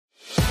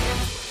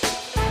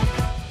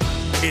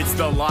It's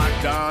the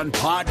Locked On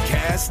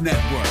Podcast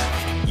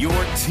Network, your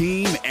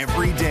team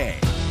every day.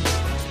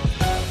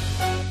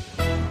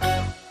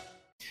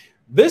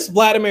 This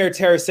Vladimir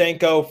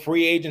Tarasenko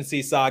free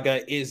agency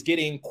saga is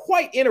getting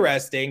quite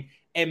interesting,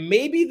 and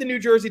maybe the New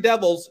Jersey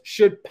Devils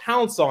should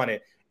pounce on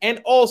it.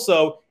 And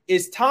also,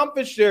 is Tom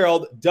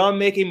Fitzgerald done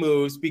making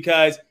moves,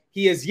 because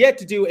he has yet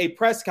to do a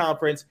press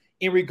conference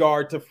in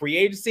regard to free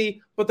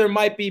agency, but there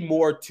might be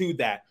more to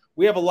that.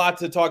 We have a lot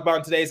to talk about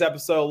in today's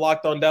episode of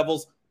Locked On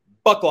Devils.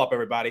 Buckle up,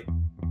 everybody.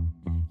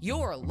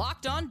 You're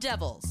Locked On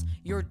Devils,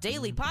 your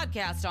daily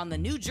podcast on the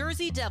New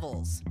Jersey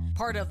Devils.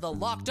 Part of the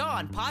Locked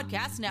On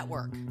Podcast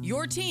Network,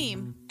 your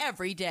team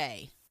every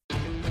day.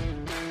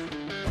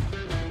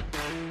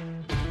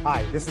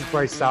 Hi, this is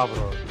Bryce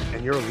Salvador,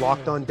 and you're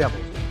Locked On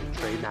Devils with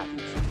Trey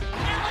Matthews.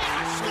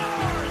 Elliott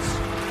scores!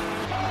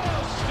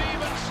 Oh,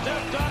 Steven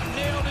stepped up,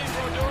 nailed it.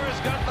 Brodor's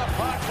got the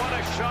puck. What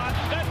a shot.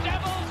 The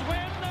Devils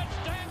win the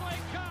Stanley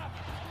Cup.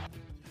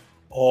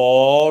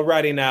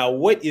 Alrighty now,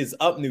 what is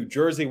up, New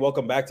Jersey?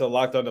 Welcome back to the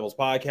Locked On Devils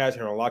podcast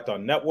here on Locked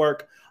On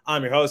Network.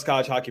 I'm your host,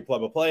 college hockey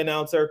play-by-play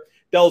announcer,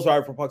 Devils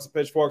writer for Pucks and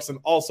Pitchforks, and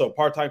also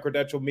part-time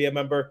credentialed media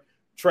member,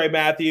 Trey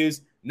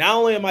Matthews. Not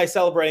only am I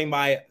celebrating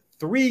my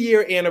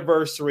 3-year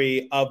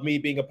anniversary of me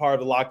being a part of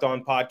the Locked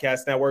On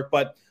Podcast Network,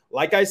 but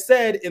like I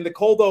said in the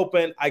cold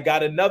open, I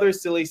got another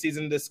silly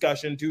season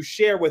discussion to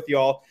share with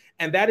y'all,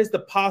 and that is the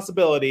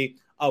possibility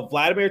of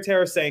Vladimir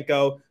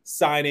Tarasenko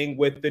signing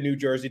with the New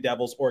Jersey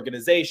Devils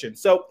organization.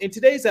 So in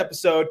today's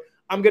episode,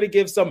 I'm going to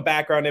give some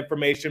background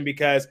information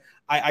because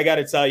I got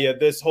to tell you,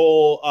 this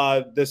whole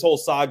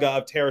saga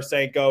of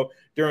Tarasenko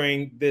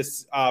during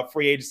this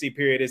free agency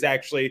period is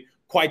actually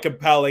quite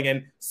compelling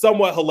and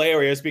somewhat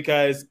hilarious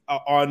because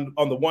on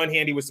the one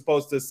hand, he was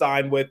supposed to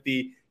sign with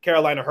the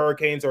Carolina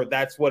Hurricanes, or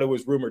that's what it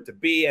was rumored to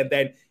be. And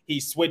then he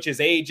switches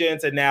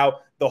agents, and now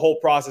the whole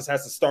process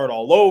has to start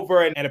all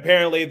over. And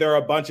apparently there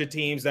are a bunch of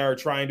teams that are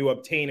trying to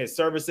obtain his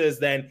services.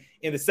 Then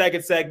in the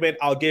second segment,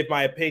 I'll give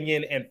my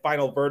opinion and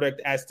final verdict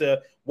as to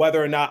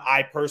whether or not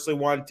I personally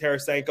want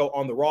Tarasenko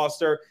on the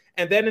roster.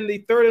 And then in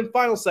the third and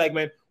final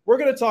segment, we're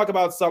going to talk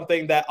about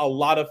something that a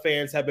lot of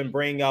fans have been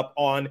bringing up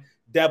on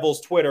Devils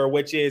Twitter,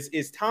 which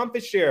is Tom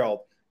Fitzgerald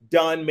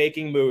done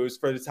making moves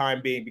for the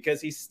time being, because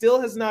he still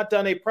has not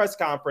done a press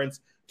conference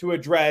to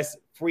address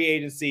free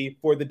agency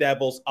for the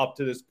Devils up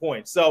to this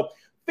point. So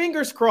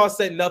fingers crossed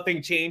that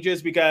nothing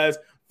changes, because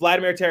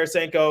Vladimir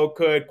Tarasenko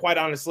could quite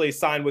honestly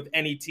sign with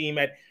any team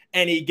at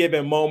any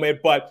given moment.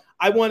 But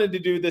I wanted to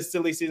do this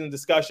silly season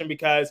discussion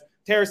because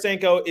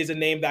Tarasenko is a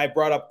name that I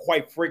brought up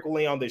quite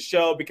frequently on this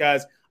show,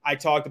 because I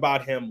talked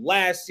about him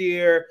last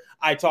year.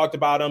 I talked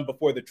about him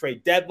before the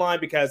trade deadline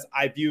because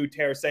I view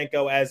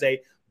Tarasenko as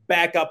a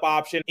backup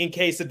option in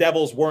case the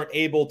Devils weren't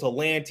able to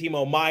land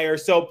Timo Meier.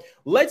 So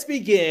let's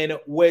begin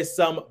with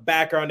some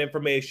background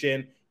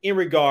information in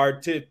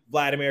regard to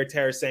Vladimir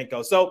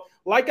Tarasenko. So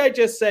like I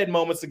just said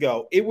moments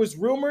ago, it was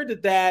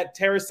rumored that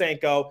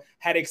Tarasenko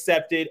had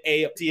accepted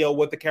a deal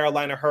with the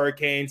Carolina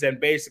Hurricanes,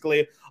 and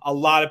basically a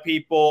lot of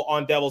people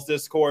on Devils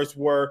Discourse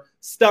were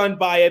stunned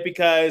by it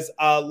because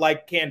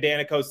like Ken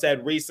Danico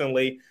said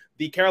recently,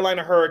 the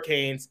Carolina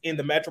Hurricanes in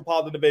the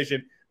Metropolitan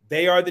Division,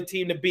 they are the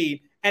team to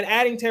beat. And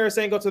adding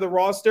Tarasenko to the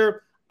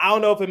roster, I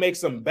don't know if it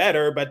makes them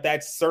better, but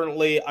that's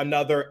certainly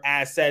another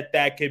asset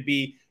that could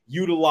be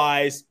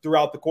utilized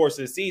throughout the course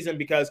of the season,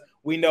 because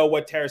we know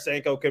what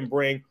Tarasenko can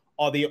bring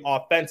on the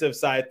offensive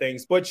side of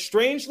things. But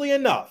strangely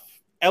enough,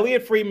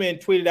 Elliot Friedman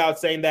tweeted out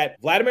saying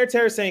that Vladimir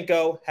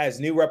Tarasenko has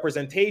new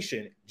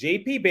representation,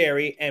 J.P.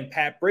 Barry and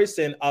Pat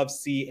Brisson of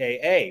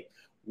CAA.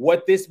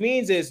 What this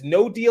means is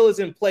no deal is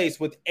in place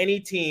with any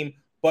team,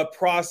 but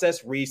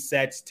process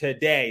resets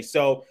today.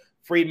 So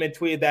Friedman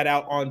tweeted that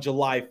out on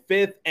July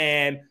 5th,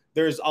 and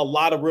there's a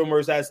lot of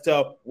rumors as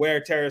to where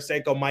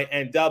Tarasenko might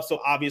end up. So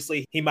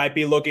obviously he might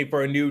be looking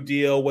for a new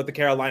deal with the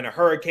Carolina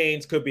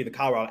Hurricanes, could be the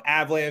Colorado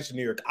Avalanche, the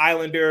New York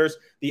Islanders,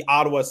 the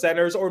Ottawa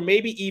Senators, or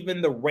maybe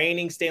even the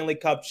reigning Stanley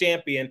Cup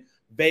champion,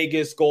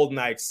 Vegas Golden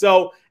Knights.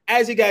 So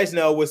as you guys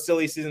know, with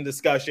silly season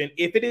discussion,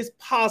 if it is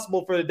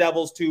possible for the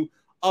Devils to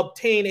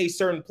obtain a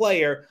certain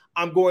player,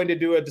 I'm going to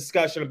do a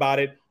discussion about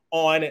it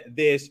on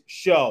this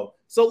show.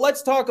 So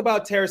let's talk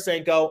about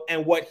Tarasenko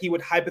and what he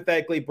would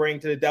hypothetically bring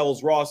to the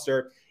Devils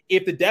roster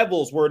if the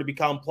Devils were to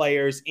become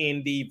players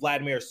in the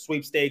Vladimir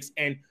sweepstakes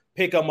and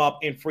pick him up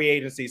in free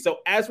agency. So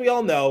as we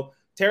all know,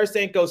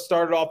 Tarasenko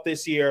started off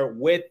this year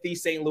with the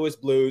St. Louis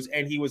Blues,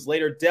 and he was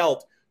later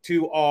dealt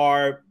to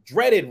our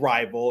dreaded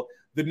rival,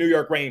 the New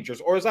York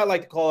Rangers, or as I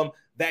like to call them,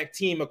 that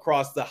team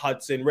across the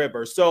Hudson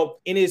River. So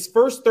in his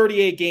first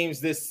 38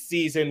 games this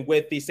season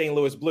with the St.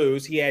 Louis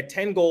Blues, he had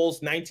 10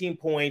 goals, 19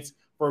 points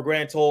for a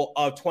grand total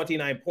of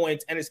 29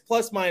 points, and his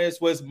plus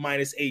minus was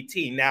minus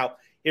 18. Now,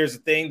 here's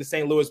the thing, the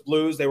St. Louis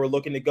Blues, they were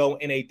looking to go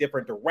in a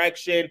different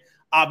direction.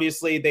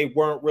 Obviously, they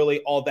weren't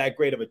really all that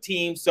great of a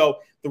team. So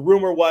the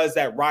rumor was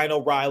that Ryan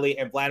O'Reilly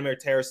and Vladimir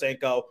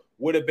Tarasenko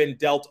would have been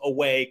dealt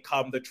away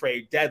come the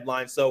trade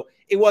deadline. So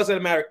it wasn't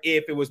a matter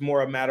if, it was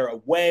more a matter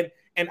of when.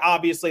 And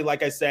obviously,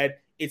 like I said,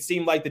 it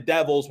seemed like the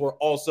Devils were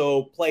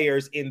also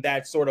players in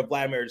that sort of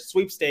Vladimir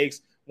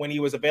sweepstakes when he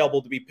was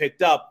available to be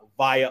picked up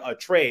via a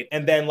trade.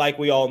 And then, like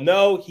we all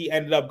know, he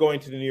ended up going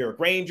to the New York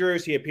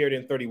Rangers. He appeared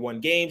in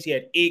 31 games. He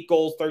had 8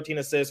 goals, 13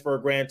 assists for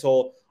a grand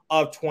total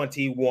of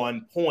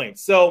 21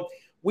 points. So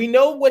we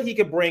know what he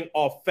could bring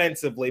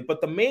offensively,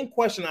 but the main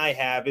question I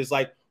have is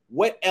like,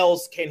 what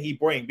else can he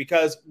bring?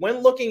 Because when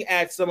looking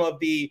at some of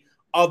the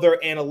other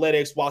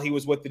analytics while he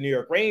was with the New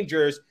York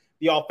Rangers,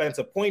 the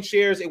offensive point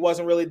shares, it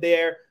wasn't really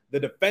there. The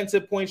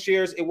defensive point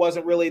shares, it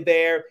wasn't really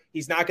there.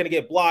 He's not going to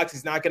get blocks.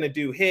 He's not going to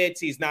do hits.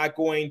 He's not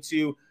going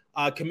to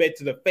commit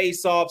to the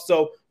faceoff.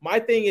 So my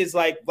thing is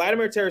like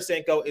Vladimir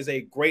Tarasenko is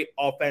a great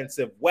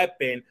offensive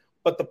weapon,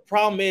 but the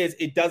problem is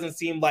it doesn't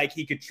seem like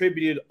he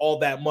contributed all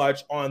that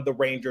much on the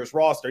Rangers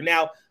roster.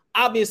 Now,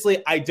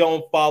 obviously, I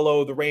don't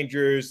follow the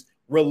Rangers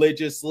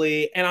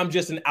religiously, and I'm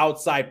just an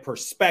outside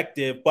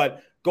perspective,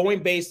 but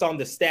going based on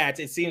the stats,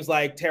 it seems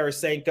like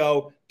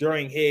Tarasenko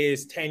during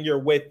his tenure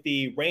with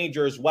the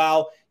Rangers,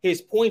 while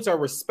his points are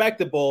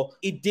respectable,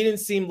 it didn't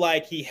seem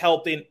like he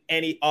helped in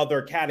any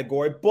other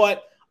category.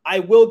 But I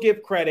will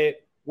give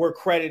credit where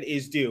credit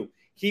is due.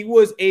 He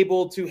was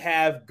able to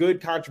have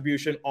good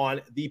contribution on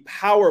the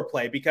power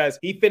play because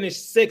he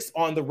finished 6th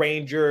on the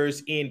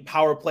Rangers in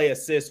power play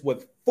assists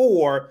with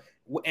 4,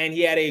 and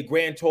he had a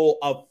grand total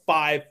of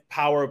 5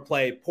 power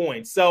play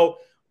points. So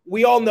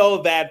we all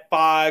know that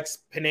Fox,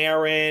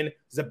 Panarin,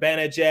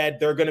 Zibanejad,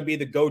 they're going to be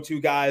the go-to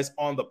guys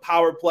on the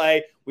power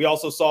play. We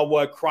also saw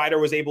what Kreider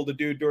was able to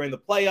do during the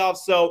playoffs.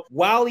 So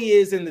while he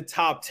is in the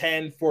top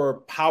 10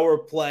 for power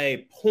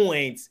play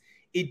points,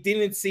 it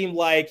didn't seem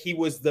like he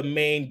was the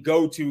main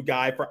go-to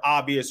guy for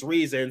obvious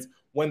reasons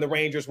when the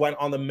Rangers went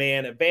on the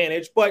man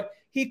advantage, but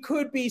he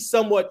could be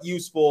somewhat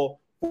useful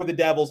for the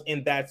Devils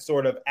in that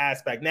sort of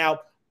aspect.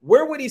 Now,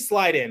 where would he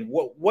slide in?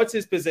 What's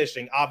his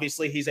positioning?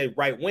 Obviously, he's a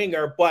right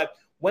winger, but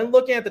when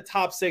looking at the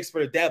top 6 for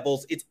the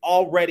Devils, it's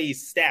already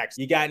stacked.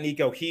 You got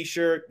Nico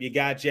Hischier, you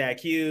got Jack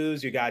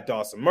Hughes, you got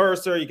Dawson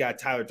Mercer, you got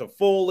Tyler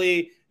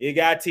Toffoli, you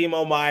got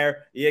Timo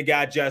Meier, you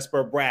got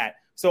Jesper Bratt.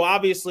 So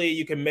obviously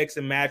you can mix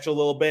and match a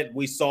little bit.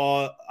 We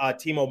saw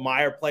Timo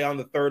Meier play on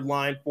the third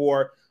line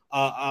for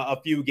a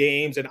few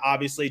games, and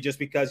obviously just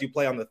because you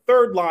play on the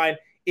third line,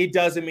 it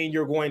doesn't mean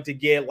you're going to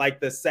get like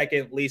the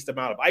second least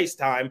amount of ice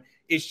time.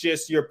 It's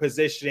just your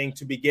positioning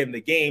to begin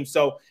the game.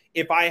 So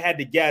if I had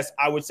to guess,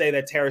 I would say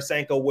that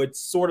Tarasenko would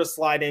sort of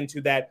slide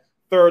into that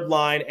third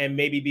line and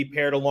maybe be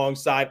paired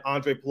alongside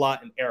Andre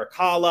Palat and Erik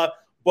Haula,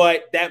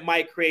 but that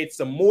might create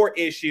some more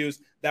issues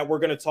that we're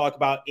going to talk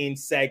about in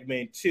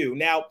segment 2.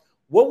 Now,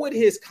 what would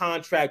his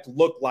contract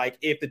look like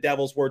if the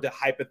Devils were to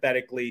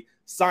hypothetically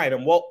sign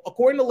him? Well,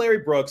 according to Larry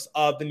Brooks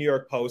of the New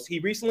York Post, he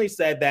recently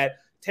said that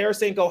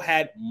Tarasenko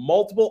had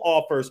multiple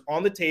offers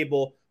on the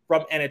table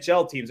from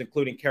NHL teams,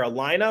 including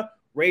Carolina,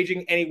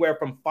 ranging anywhere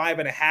from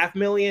 $5.5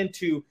 million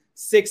to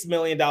 $6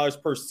 million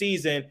per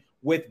season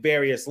with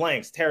various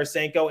lengths.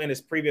 Tarasenko and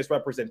his previous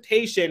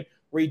representation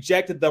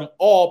rejected them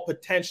all,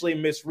 potentially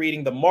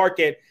misreading the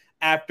market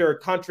after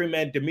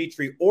countryman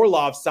Dmitry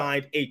Orlov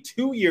signed a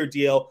 2-year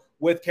deal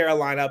with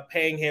Carolina,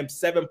 paying him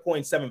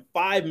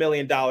 $7.75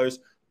 million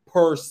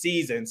per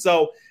season.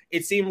 So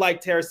it seemed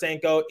like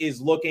Tarasenko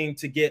is looking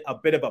to get a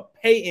bit of a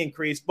pay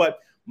increase, but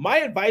my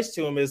advice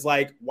to him is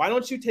like, why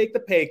don't you take the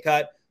pay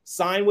cut,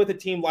 sign with a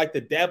team like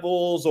the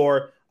Devils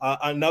or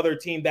another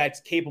team that's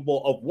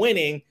capable of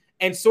winning,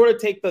 and sort of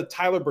take the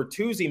Tyler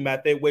Bertuzzi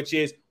method, which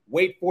is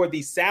wait for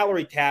the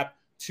salary cap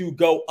to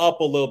go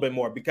up a little bit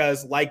more.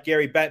 Because like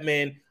Gary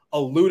Bettman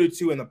alluded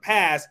to in the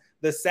past,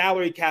 the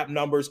salary cap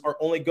numbers are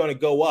only going to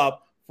go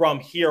up from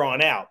here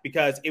on out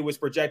because it was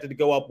projected to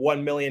go up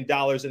 $1 million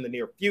in the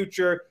near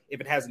future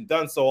if it hasn't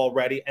done so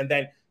already. And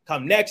then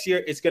come next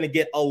year, it's going to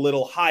get a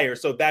little higher.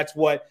 So that's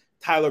what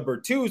Tyler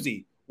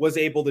Bertuzzi was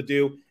able to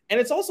do. And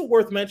it's also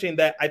worth mentioning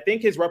that I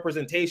think his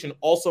representation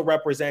also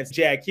represents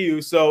Jack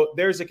Hughes. So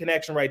there's a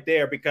connection right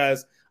there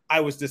because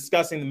I was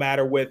discussing the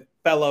matter with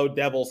fellow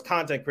Devils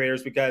content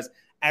creators because,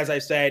 as I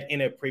said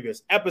in a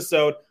previous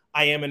episode,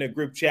 I am in a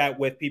group chat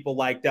with people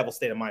like Devil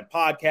State of Mind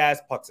Podcast,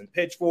 Pucks and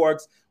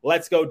Pitchforks,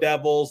 Let's Go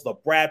Devils, The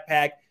Brat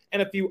Pack,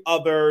 and a few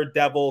other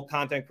Devil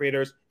content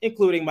creators,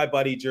 including my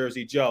buddy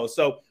Jersey Joe.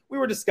 So we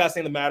were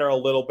discussing the matter a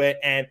little bit,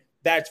 and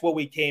that's what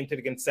we came to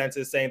the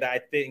consensus, saying that I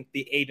think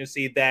the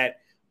agency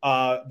that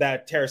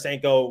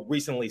Tarasenko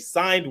recently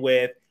signed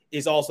with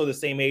is also the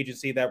same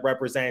agency that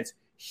represents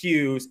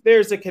Hughes.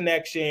 There's a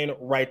connection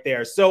right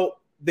there. So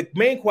the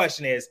main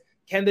question is,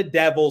 can the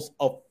Devils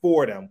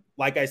afford him?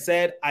 Like I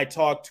said, I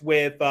talked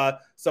with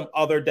some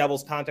other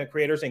Devils content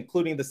creators,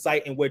 including the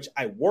site in which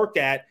I work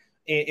at,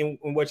 in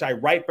which I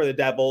write for the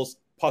Devils,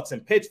 Pucks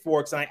and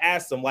Pitchforks. And I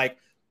asked them, like,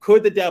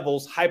 could the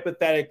Devils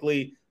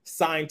hypothetically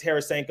sign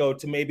Tarasenko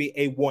to maybe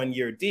a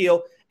 1-year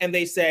deal? And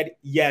they said,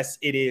 yes,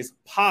 it is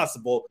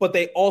possible. But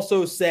they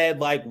also said,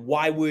 like,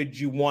 why would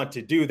you want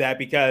to do that?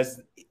 Because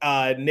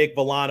Nick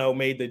Villano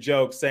made the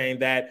joke saying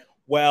that,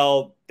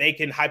 well, they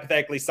can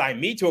hypothetically sign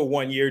me to a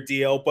 1-year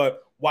deal,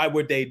 but why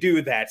would they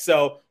do that?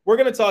 So we're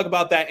going to talk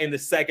about that in the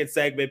second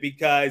segment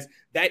because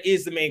that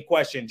is the main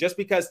question. Just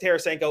because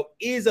Tarasenko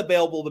is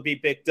available to be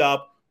picked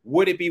up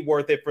would it be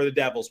worth it for the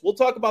Devils? We'll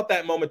talk about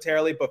that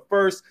momentarily, but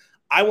first,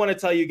 I want to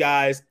tell you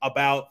guys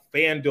about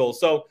FanDuel.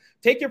 So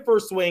take your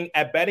first swing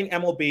at betting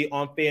MLB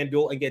on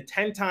FanDuel and get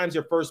 10 times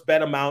your first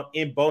bet amount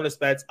in bonus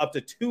bets up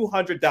to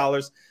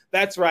 $200.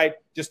 That's right,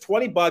 just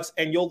 $20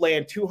 and you'll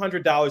land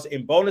 $200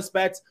 in bonus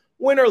bets.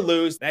 Win or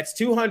lose, that's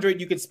 $200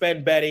 you can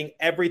spend betting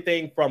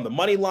everything from the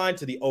money line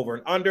to the over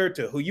and under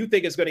to who you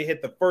think is going to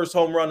hit the first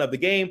home run of the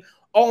game,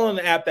 all on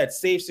an app that's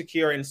safe,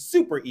 secure, and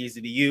super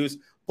easy to use.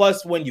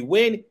 Plus, when you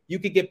win, you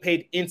can get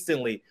paid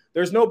instantly.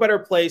 There's no better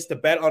place to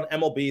bet on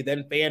MLB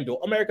than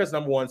FanDuel, America's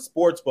 #1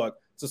 sportsbook.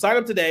 So sign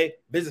up today,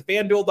 visit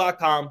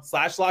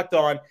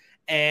FanDuel.com/lockedon,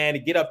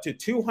 and get up to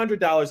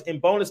 $200 in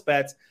bonus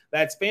bets.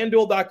 That's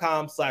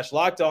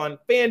FanDuel.com/lockedon.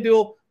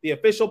 FanDuel, the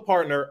official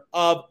partner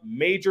of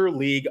Major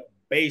League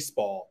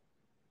Baseball.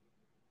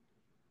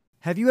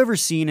 Have you ever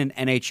seen an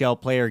NHL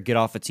player get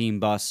off a team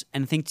bus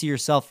and think to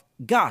yourself,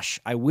 gosh,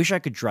 I wish I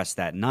could dress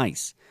that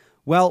nice?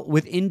 Well,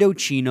 with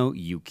Indochino,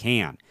 you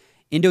can.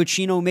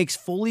 Indochino makes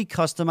fully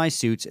customized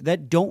suits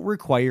that don't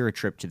require a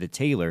trip to the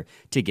tailor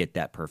to get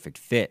that perfect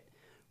fit.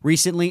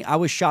 Recently, I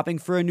was shopping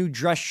for a new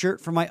dress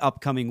shirt for my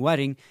upcoming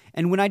wedding,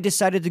 and when I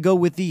decided to go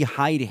with the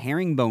Hyde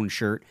herringbone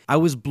shirt, I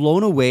was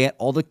blown away at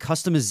all the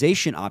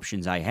customization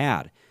options I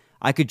had.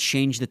 I could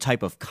change the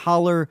type of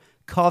collar,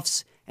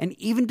 cuffs, and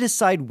even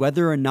decide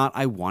whether or not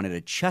I wanted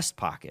a chest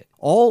pocket,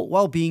 all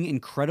while being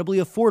incredibly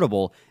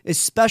affordable,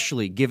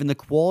 especially given the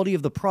quality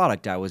of the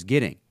product I was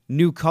getting.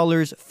 New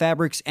colors,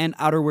 fabrics, and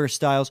outerwear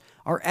styles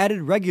are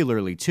added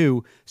regularly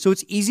too, so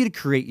it's easy to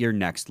create your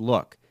next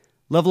look.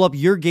 Level up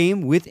your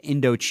game with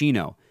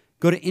Indochino.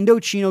 Go to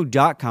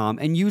Indochino.com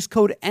and use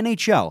code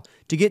NHL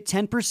to get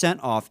 10%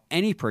 off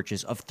any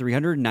purchase of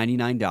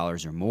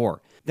 $399 or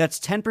more.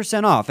 That's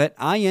 10% off at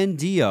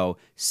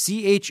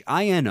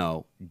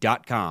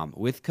INDOCHINO.com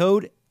with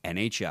code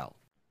NHL.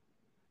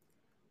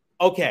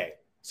 Okay,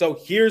 so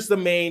here's the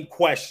main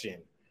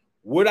question.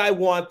 Would I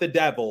want the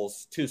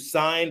Devils to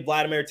sign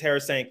Vladimir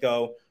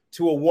Tarasenko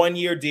to a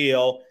one-year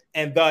deal,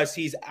 and thus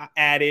he's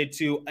added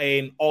to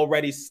an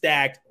already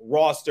stacked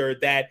roster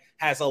that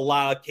has a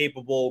lot of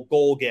capable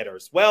goal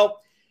getters? Well,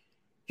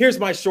 here's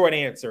my short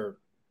answer.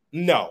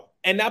 No.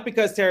 And not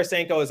because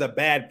Tarasenko is a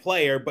bad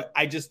player, but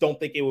I just don't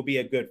think it would be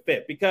a good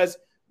fit, because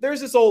there's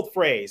this old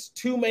phrase,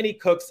 too many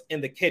cooks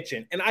in the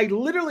kitchen. And I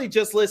literally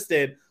just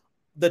listed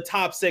the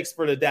top 6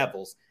 for the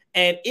Devils,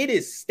 and it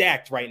is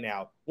stacked right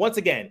now. Once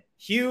again,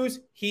 Hughes,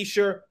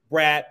 Hischier,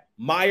 Bratt,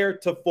 Meyer,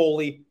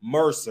 Toffoli,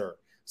 Mercer.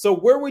 So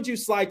where would you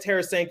slide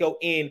Tarasenko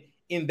in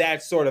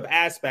that sort of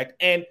aspect?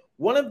 And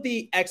one of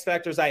the X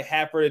factors I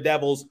have for the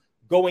Devils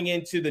going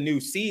into the new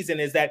season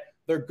is that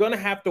they're going to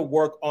have to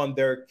work on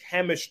their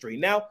chemistry.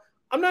 Now,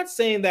 I'm not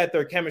saying that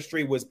their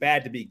chemistry was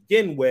bad to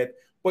begin with,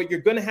 but you're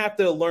going to have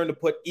to learn to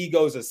put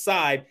egos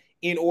aside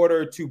in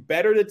order to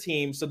better the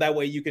team, so that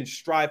way you can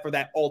strive for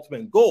that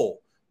ultimate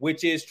goal,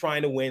 which is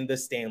trying to win the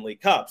Stanley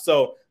Cup.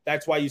 So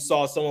that's why you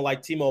saw someone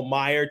like Timo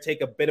Meier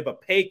take a bit of a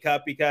pay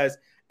cut, because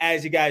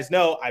as you guys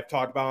know, I've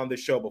talked about on this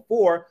show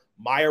before,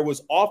 Meier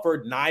was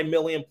offered $9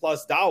 million+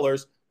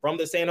 from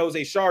the San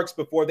Jose Sharks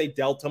before they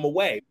dealt him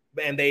away.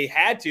 And they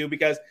had to,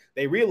 because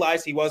they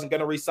realized he wasn't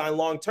going to re-sign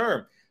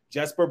long-term.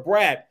 Jesper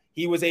Bratt,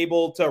 he was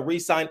able to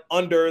re-sign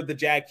under the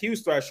Jack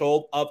Hughes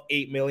threshold of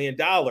 $8 million.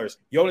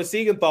 Jonas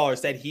Siegenthaler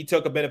said he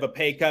took a bit of a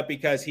pay cut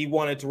because he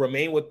wanted to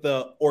remain with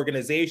the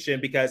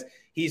organization, because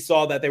he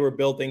saw that they were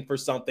building for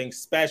something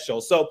special.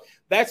 So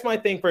that's my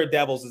thing for the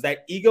Devils, is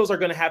that egos are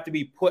going to have to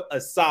be put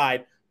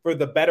aside for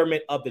the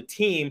betterment of the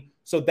team,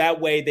 so that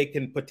way they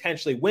can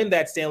potentially win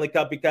that Stanley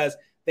Cup, because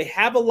they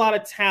have a lot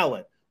of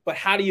talent. But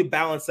how do you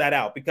balance that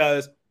out?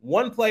 Because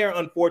one player,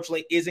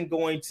 unfortunately, isn't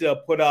going to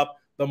put up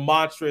the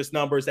monstrous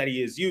numbers that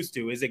he is used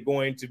to. Is it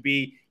going to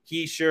be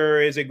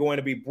Hischier? Is it going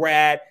to be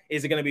Brad?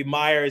 Is it going to be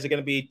Meyer? Is it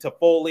going to be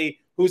Toffoli?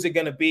 Who's it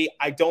going to be?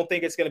 I don't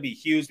think it's going to be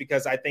Hughes,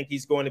 because I think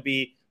he's going to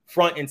be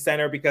front and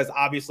center, because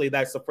obviously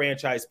that's the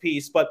franchise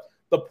piece. But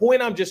the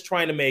point I'm just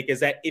trying to make is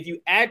that if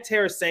you add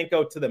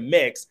Tarasenko to the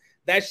mix,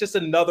 that's just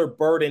another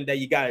burden that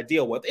you got to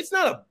deal with. It's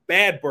not a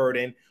bad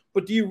burden,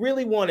 but do you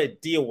really want to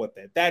deal with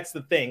it? That's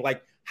the thing.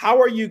 Like, how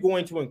are you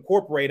going to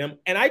incorporate him?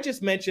 And I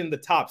just mentioned the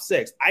top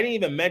 6. I didn't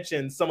even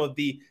mention some of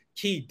the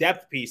key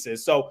depth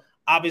pieces. So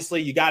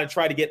obviously you got to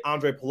try to get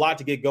Andre Palat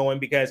to get going,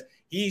 because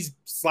he's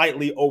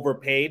slightly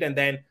overpaid. And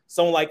then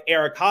someone like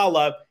Eric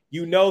Haula,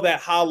 you know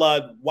that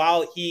Haula,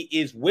 while he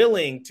is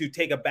willing to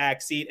take a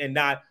back seat and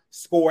not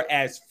score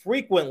as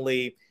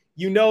frequently,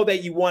 you know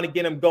that you want to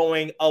get him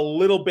going a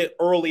little bit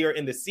earlier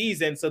in the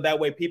season, so that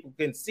way people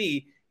can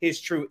see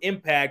his true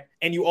impact.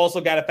 And you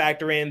also got to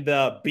factor in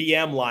the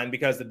BM line,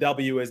 because the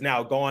W is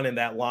now gone in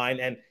that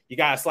line, and you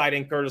got to slide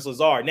in Curtis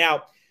Lazar.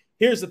 Now,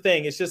 here's the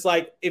thing. It's just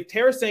like, if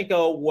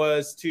Tarasenko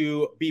was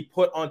to be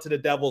put onto the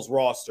Devils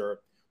roster,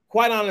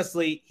 quite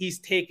honestly, he's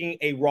taking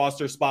a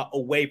roster spot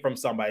away from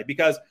somebody,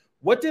 because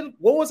what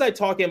was I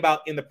talking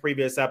about in the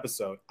previous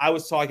episode? I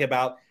was talking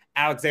about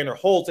Alexander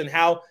Holtz and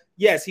how,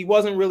 yes, he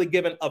wasn't really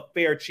given a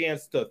fair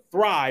chance to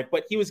thrive,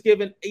 but he was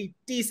given a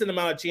decent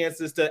amount of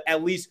chances to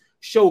at least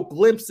show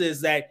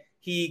glimpses that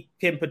he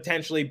can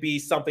potentially be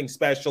something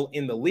special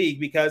in the league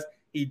because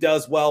he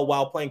does well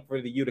while playing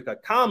for the Utica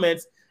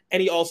Comets,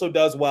 and he also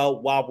does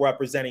well while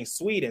representing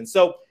Sweden.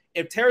 So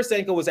if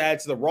Tarasenko was added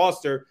to the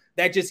roster,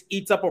 that just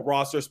eats up a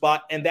roster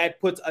spot, and that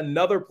puts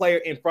another player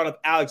in front of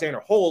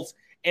Alexander Holtz,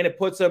 and it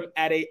puts him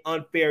at an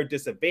unfair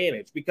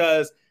disadvantage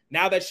because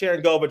now that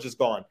Sharangovich is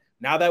gone,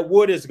 now that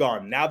Wood is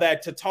gone, now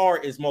that Tatar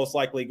is most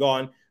likely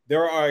gone,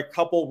 there are a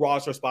couple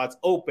roster spots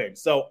open.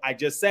 So I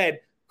just said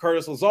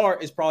Curtis Lazar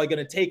is probably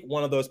going to take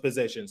one of those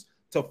positions.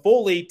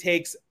 Toffoli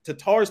takes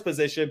Tatar's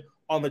position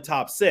on the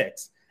top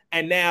 6.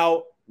 And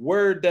now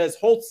where does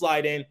Holtz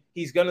slide in?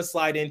 He's going to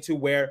slide into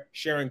where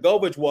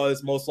Sharangovich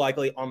was most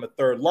likely on the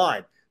 3rd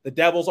line. The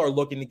Devils are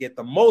looking to get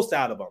the most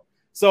out of him.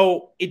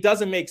 So it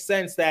doesn't make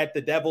sense that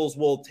the Devils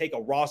will take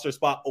a roster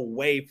spot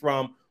away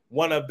from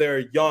one of their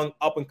young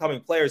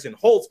up-and-coming players in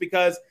Holtz,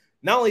 because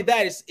not only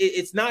that,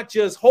 it's not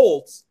just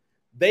Holtz.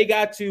 They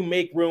got to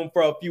make room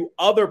for a few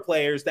other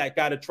players that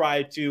got to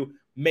try to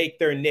make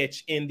their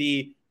niche in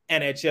the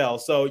NHL.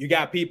 So you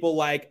got people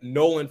like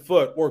Nolan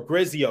Foote or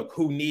Griziuk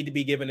who need to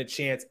be given a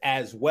chance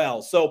as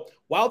well. So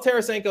while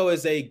Tarasenko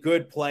is a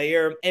good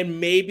player and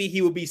maybe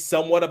he would be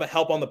somewhat of a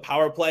help on the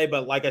power play,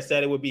 but like I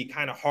said, it would be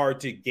kind of hard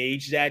to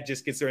gauge that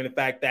just considering the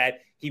fact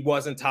that he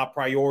wasn't top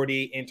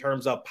priority in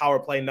terms of power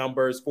play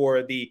numbers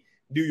for the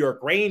New York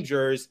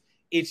Rangers.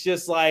 It's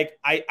just like,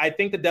 I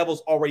think the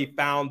Devils already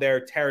found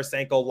their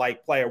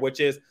Tarasenko-like player, which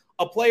is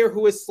a player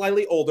who is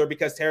slightly older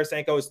because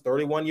Tarasenko is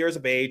 31 years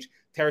of age.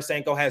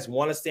 Tarasenko has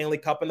won a Stanley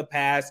Cup in the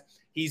past.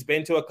 He's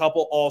been to a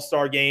couple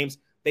All-Star games.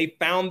 They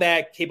found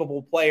that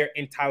capable player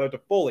in Tyler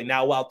Toffoli.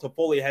 Now, while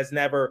Toffoli has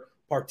never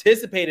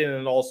participated in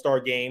an All-Star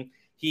game,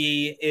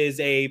 he is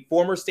a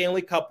former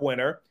Stanley Cup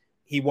winner.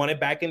 He won it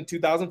back in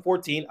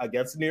 2014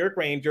 against the New York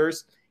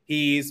Rangers.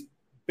 He's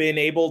been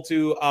able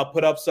to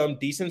put up some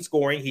decent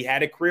scoring. He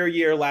had a career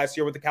year last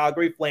year with the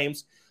Calgary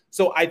Flames.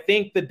 So I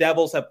think the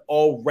Devils have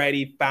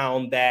already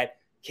found that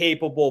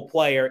capable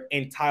player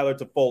in Tyler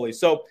Toffoli.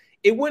 So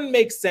it wouldn't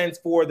make sense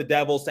for the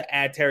Devils to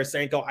add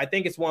Tarasenko. I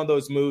think it's one of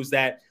those moves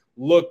that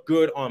look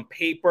good on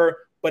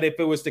paper, but if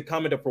it was to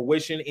come into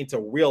fruition, into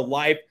real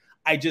life,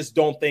 I just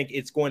don't think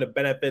it's going to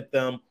benefit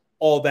them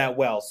all that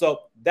well. So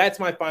that's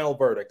my final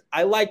verdict.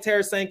 I like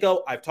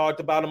Tarasenko. I've talked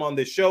about him on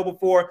this show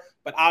before,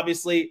 but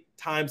obviously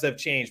times have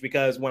changed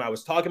because when I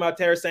was talking about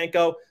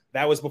Tarasenko,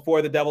 that was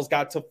before the Devils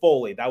got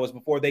Toffoli. That was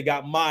before they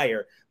got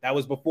Meyer. That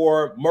was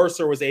before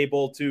Mercer was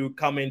able to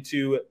come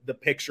into the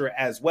picture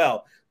as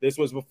well. This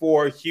was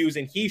before Hughes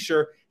and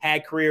Heischer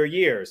had career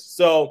years.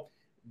 So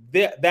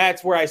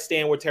that's where I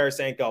stand with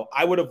Tarasenko.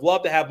 I would have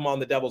loved to have him on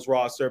the Devils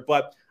roster,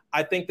 but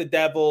I think the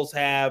Devils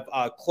have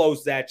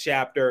closed that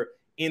chapter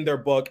in their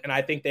book, and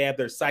I think they have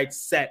their sights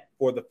set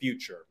for the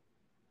future.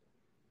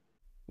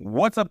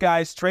 What's up,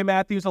 guys? Trey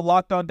Matthews of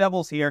Locked On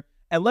Devils here,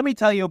 and let me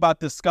tell you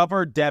about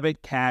Discover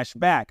Debit Cash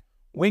Back.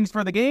 Wings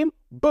for the game?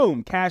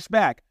 Boom, cash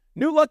back.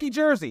 New lucky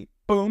jersey?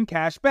 Boom,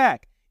 cash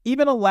back.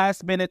 Even a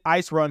last-minute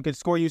ice run could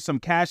score you some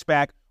cash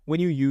back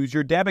when you use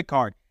your debit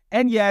card.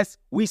 And yes,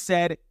 we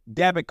said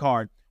debit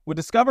card. With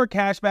Discover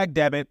Cashback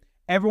Debit,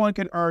 everyone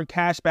can earn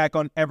cash back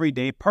on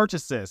everyday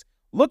purchases.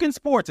 Look, in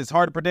sports, it's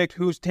hard to predict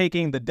who's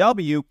taking the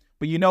W,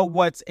 but you know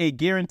what's a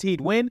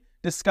guaranteed win?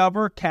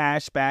 Discover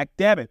Cashback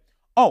Debit.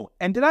 Oh,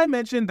 and did I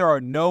mention there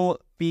are no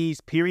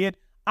fees, period?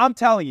 I'm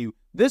telling you,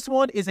 this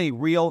one is a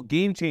real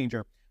game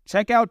changer.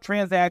 Check out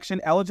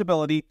transaction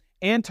eligibility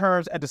and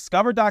terms at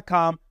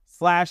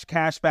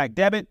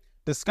discover.com/cashbackdebit.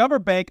 Discover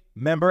Bank,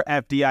 member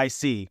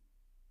FDIC.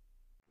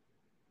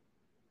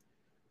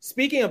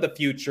 Speaking of the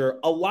future,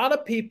 a lot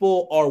of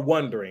people are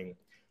wondering,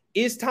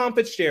 is Tom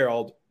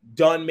Fitzgerald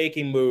done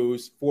making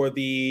moves for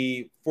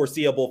the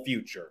foreseeable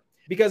future?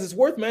 Because it's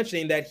worth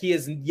mentioning that he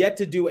has yet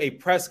to do a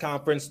press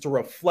conference to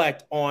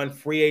reflect on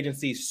free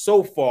agency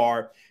so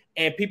far.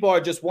 And people are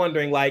just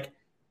wondering, like,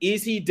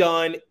 is he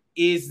done?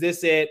 Is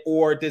this it?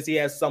 Or does he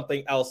have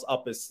something else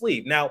up his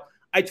sleeve? Now,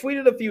 I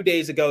tweeted a few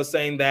days ago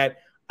saying that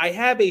I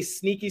have a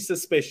sneaky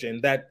suspicion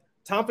that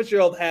Tom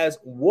Fitzgerald has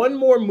one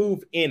more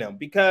move in him,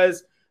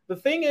 because the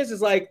thing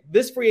is like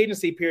this free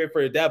agency period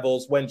for the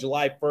Devils, when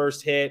July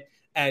 1st hit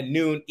at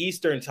noon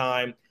Eastern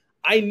time,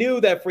 I knew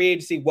that free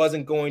agency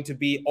wasn't going to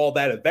be all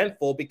that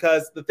eventful,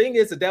 because the thing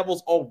is the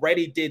Devils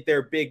already did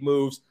their big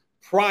moves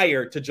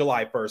prior to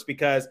July 1st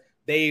because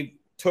they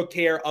took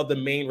care of the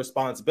main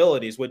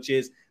responsibilities, which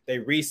is they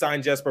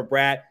re-signed Jesper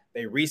Bratt,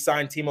 they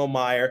re-signed Timo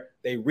Meier,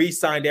 they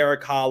re-signed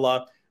Erik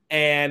Haula,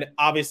 and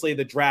obviously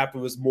the draft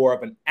was more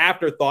of an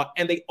afterthought.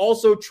 And they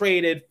also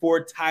traded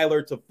for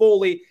Tyler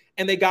Toffoli,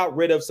 and they got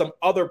rid of some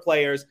other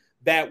players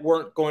that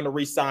weren't going to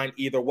re-sign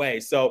either way.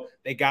 So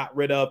they got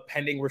rid of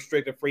pending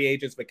restricted free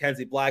agents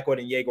Mackenzie Blackwood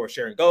and Yegor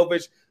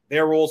Sharangovich.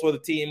 Their roles with the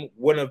team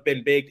wouldn't have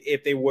been big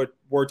if they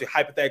were to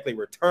hypothetically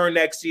return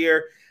next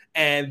year.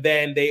 And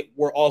then they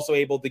were also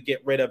able to get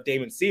rid of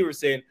Damon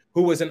Severson,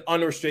 who was an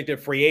unrestricted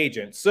free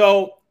agent.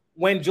 So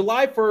when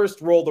July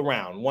 1st rolled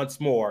around once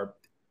more,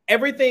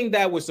 everything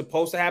that was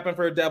supposed to happen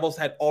for the Devils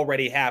had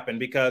already happened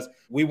because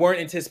we weren't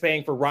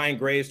anticipating for Ryan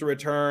Graves to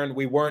return.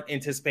 We weren't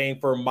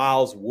anticipating for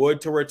Miles Wood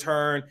to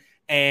return.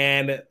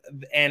 And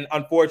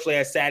unfortunately,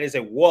 as sad as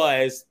it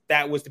was,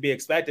 that was to be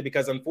expected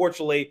because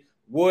unfortunately,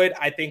 Wood,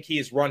 I think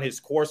he's run his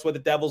course with the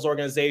Devils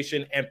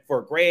organization. And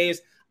for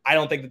Graves, I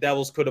don't think the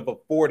Devils could have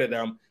afforded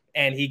him.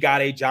 And he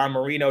got a John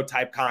Marino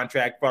type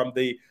contract from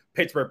the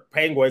Pittsburgh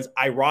Penguins,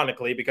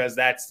 ironically, because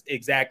that's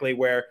exactly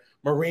where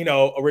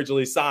Marino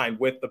originally signed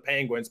with the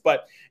Penguins.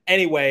 But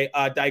anyway,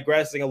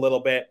 digressing a little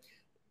bit,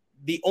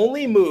 the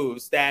only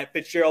moves that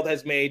Fitzgerald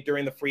has made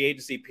during the free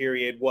agency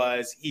period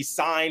was he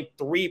signed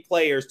 3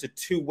 players to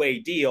 2-way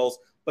deals,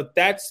 but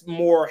that's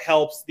more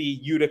helps the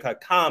Utica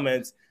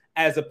Comets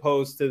as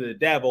opposed to the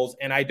Devils.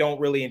 And I don't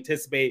really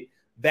anticipate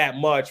that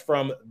much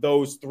from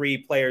those 3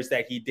 players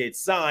that he did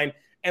sign.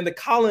 And the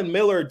Colin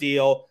Miller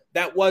deal,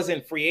 that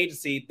wasn't free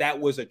agency. That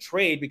was a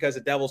trade because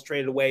the Devils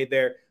traded away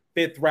their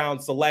 5th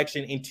round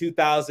selection in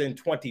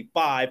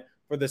 2025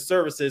 for the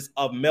services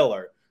of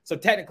Miller. So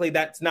technically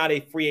that's not a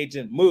free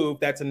agent move.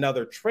 That's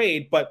another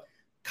trade. But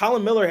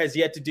Colin Miller has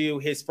yet to do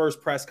his first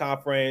press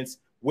conference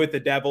with the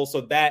Devils.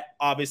 So that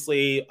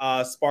obviously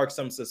sparks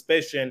some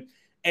suspicion.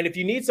 And if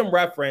you need some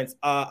reference,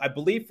 I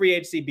believe free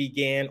agency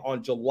began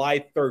on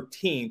July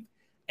 13th.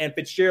 And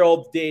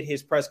Fitzgerald did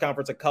his press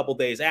conference a couple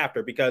days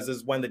after because this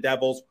is when the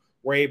Devils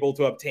were able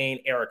to obtain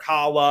Eric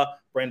Halla,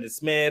 Brendan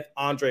Smith,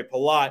 Andre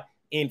Palat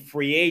in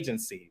free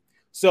agency.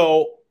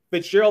 So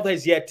Fitzgerald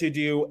has yet to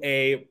do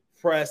a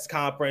press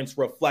conference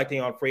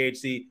reflecting on free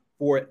agency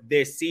for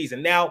this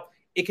season. Now,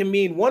 it can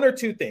mean one or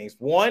two things.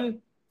 One,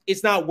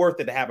 it's not worth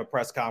it to have a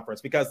press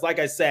conference because, like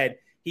I said,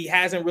 he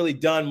hasn't really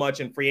done much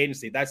in free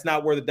agency. That's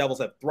not where the Devils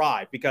have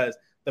thrived because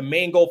the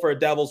main goal for the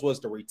Devils was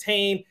to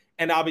retain.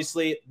 And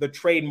obviously, the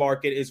trade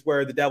market is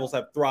where the Devils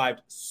have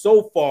thrived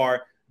so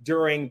far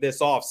during this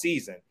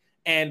offseason.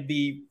 And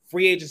the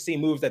free agency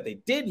moves that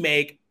they did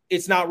make,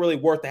 it's not really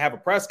worth to have a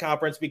press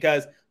conference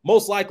because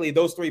most likely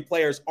those 3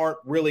 players aren't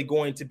really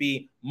going to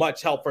be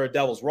much help for a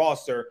Devils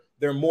roster.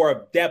 They're more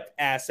of depth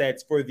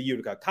assets for the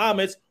Utica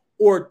Comets.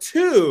 Or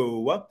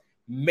 2,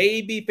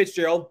 maybe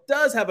Fitzgerald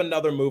does have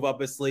another move up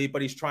his sleeve,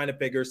 but he's trying to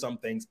figure some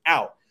things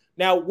out.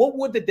 Now, what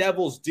would the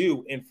Devils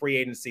do in free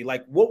agency?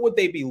 Like, what would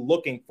they be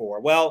looking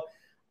for? Well,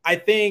 I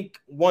think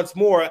once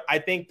more, I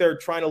think they're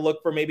trying to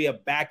look for maybe a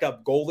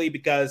backup goalie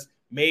because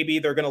maybe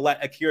they're going to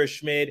let Akira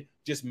Schmid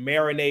just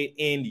marinate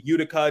in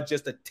Utica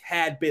just a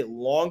tad bit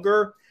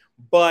longer.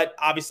 But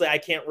obviously, I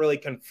can't really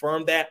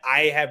confirm that.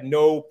 I have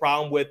no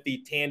problem with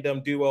the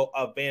tandem duo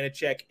of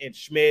Vanacek and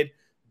Schmid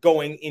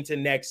going into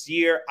next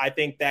year. I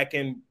think that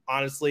can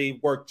honestly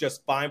work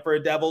just fine for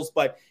the Devils,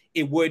 but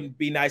it would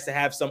be nice to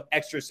have some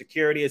extra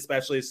security,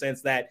 especially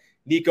since that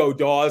Nico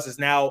Dawes is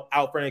now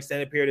out for an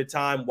extended period of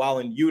time while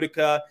in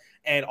Utica,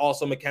 and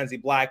also Mackenzie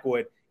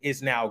Blackwood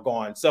is now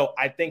gone. So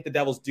I think the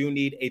Devils do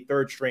need a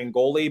 3rd-string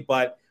goalie,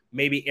 but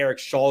maybe Eric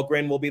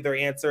Shalgren will be their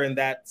answer in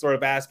that sort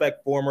of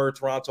aspect, former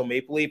Toronto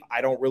Maple Leaf. I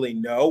don't really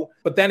know.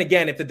 But then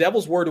again, if the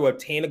Devils were to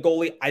obtain a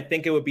goalie, I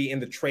think it would be in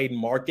the trade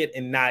market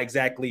and not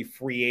exactly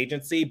free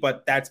agency,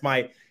 but that's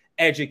my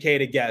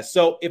educated guess.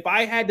 So if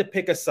I had to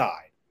pick a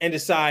side and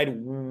decide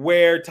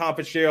where Tom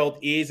Fitzgerald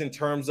is in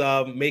terms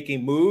of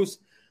making moves,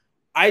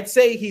 I'd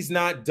say he's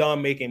not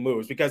done making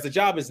moves because the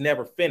job is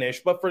never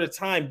finished. But for the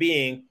time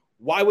being,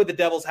 why would the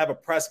Devils have a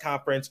press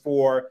conference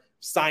for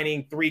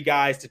signing 3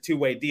 guys to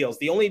 2-way deals?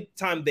 The only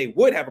time they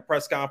would have a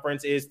press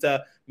conference is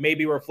to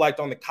maybe reflect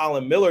on the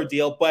Colin Miller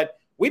deal. But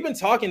we've been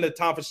talking to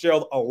Tom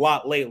Fitzgerald a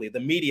lot lately. The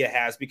media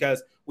has,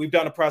 because we've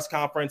done a press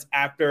conference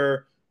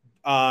after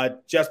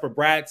Jesper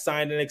Bratt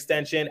signed an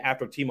extension,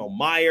 after Timo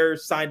Meier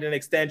signed an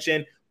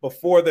extension,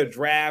 before the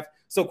draft.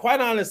 So quite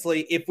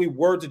honestly, if we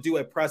were to do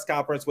a press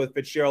conference with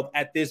Fitzgerald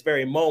at this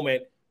very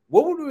moment,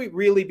 what would we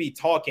really be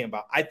talking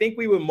about? I think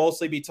we would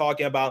mostly be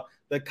talking about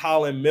the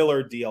Colin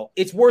Miller deal.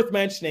 It's worth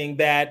mentioning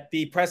that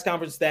the press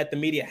conference that the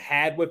media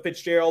had with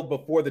Fitzgerald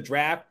before the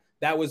draft,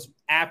 that was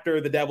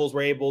after the Devils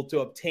were able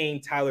to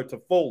obtain Tyler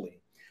Toffoli.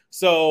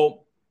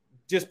 So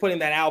just putting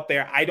that out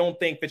there, I don't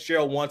think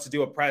Fitzgerald wants to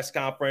do a press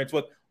conference,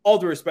 with all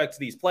due respect to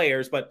these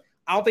players, but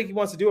I don't think he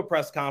wants to do a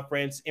press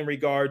conference in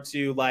regard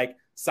to like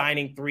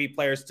signing 3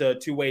 players to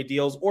 2-way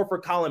deals, or for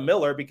Colin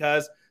Miller,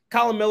 because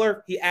Colin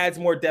Miller, he adds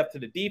more depth to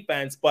the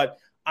defense, but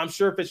I'm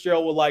sure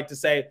Fitzgerald would like to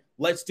say,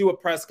 let's do a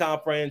press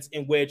conference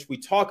in which we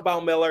talk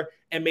about Miller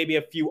and maybe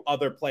a few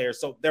other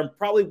players. So they're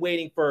probably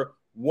waiting for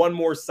one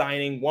more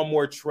signing, one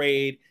more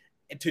trade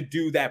to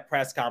do that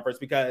press conference,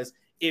 because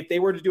if they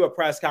were to do a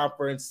press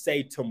conference,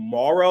 say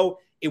tomorrow,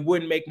 it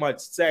wouldn't make much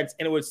sense.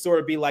 And it would sort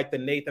of be like the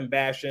Nathan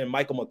Bastian and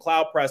Michael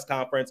McLeod press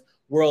conference,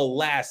 where it'll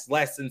last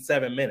less than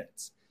 7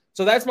 minutes.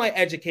 So that's my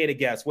educated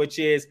guess, which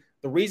is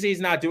the reason he's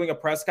not doing a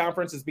press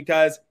conference is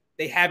because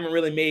they haven't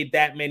really made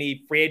that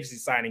many free agency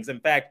signings. In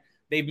fact,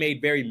 they've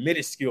made very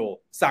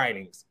minuscule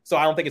signings. So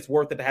I don't think it's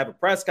worth it to have a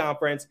press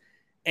conference.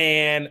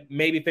 And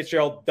maybe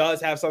Fitzgerald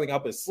does have something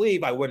up his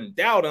sleeve. I wouldn't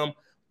doubt him,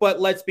 but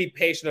let's be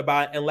patient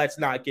about it and let's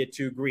not get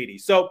too greedy.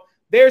 So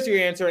there's your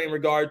answer in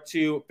regard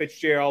to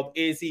Fitzgerald.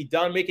 Is he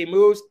done making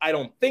moves? I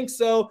don't think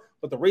so.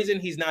 But the reason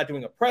he's not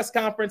doing a press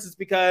conference is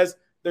because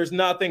there's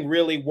nothing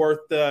really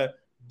worth to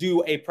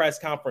do a press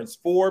conference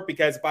for.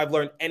 Because if I've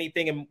learned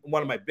anything in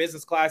one of my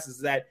business classes,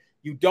 is that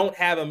you don't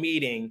have a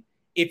meeting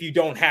if you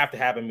don't have to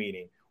have a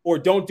meeting, or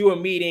don't do a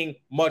meeting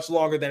much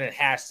longer than it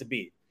has to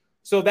be.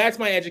 So that's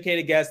my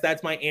educated guess.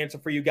 That's my answer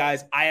for you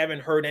guys. I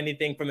haven't heard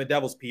anything from the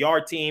Devils PR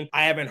team.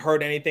 I haven't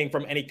heard anything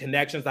from any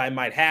connections that I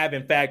might have.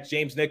 In fact,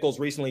 James Nichols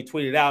recently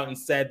tweeted out and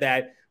said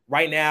that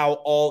right now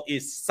all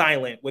is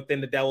silent within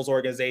the Devils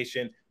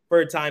organization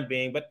for the time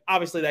being, but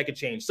obviously that could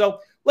change. So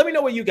let me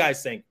know what you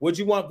guys think. Would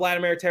you want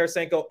Vladimir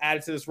Tarasenko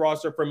added to this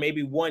roster for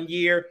maybe 1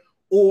 year,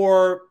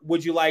 or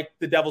would you like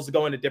the Devils to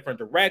go in a different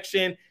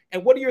direction?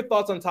 And what are your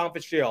thoughts on Tom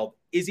Fitzgerald?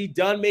 Is he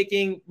done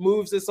making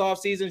moves this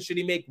offseason? Should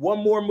he make one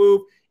more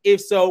move? If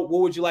so,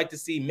 what would you like to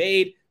see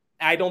made?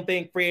 I don't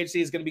think free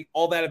agency is going to be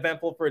all that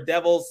eventful for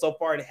Devils. So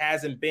far, it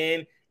hasn't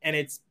been, and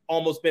it's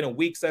almost been a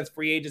week since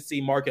free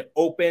agency market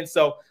opened.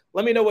 So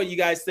let me know what you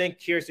guys think.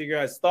 Curious to your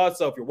guys' thoughts.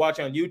 So if you're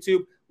watching on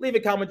YouTube, leave a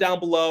comment down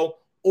below.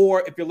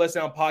 Or if you're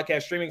listening on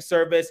podcast streaming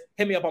service,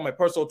 hit me up on my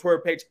personal Twitter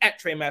page at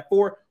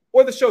TreyMatt4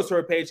 or the show's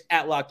Twitter page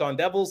at Locked On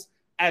Devils.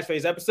 As for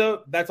today's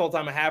episode, that's all the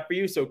time I have for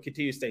you. So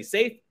continue to stay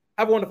safe.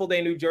 Have a wonderful day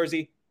in New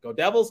Jersey. Go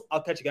Devils.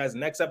 I'll catch you guys in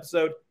the next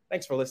episode.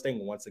 Thanks for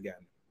listening once again.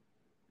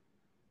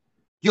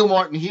 Gil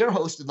Martin here,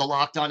 host of the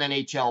Locked On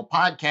NHL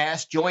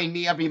podcast. Join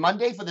me every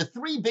Monday for the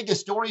 3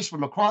 biggest stories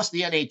from across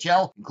the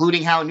NHL,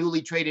 including how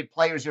newly traded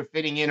players are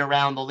fitting in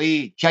around the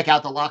league. Check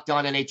out the Locked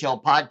On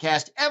NHL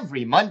podcast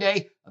every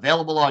Monday,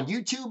 available on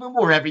YouTube and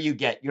wherever you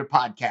get your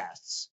podcasts.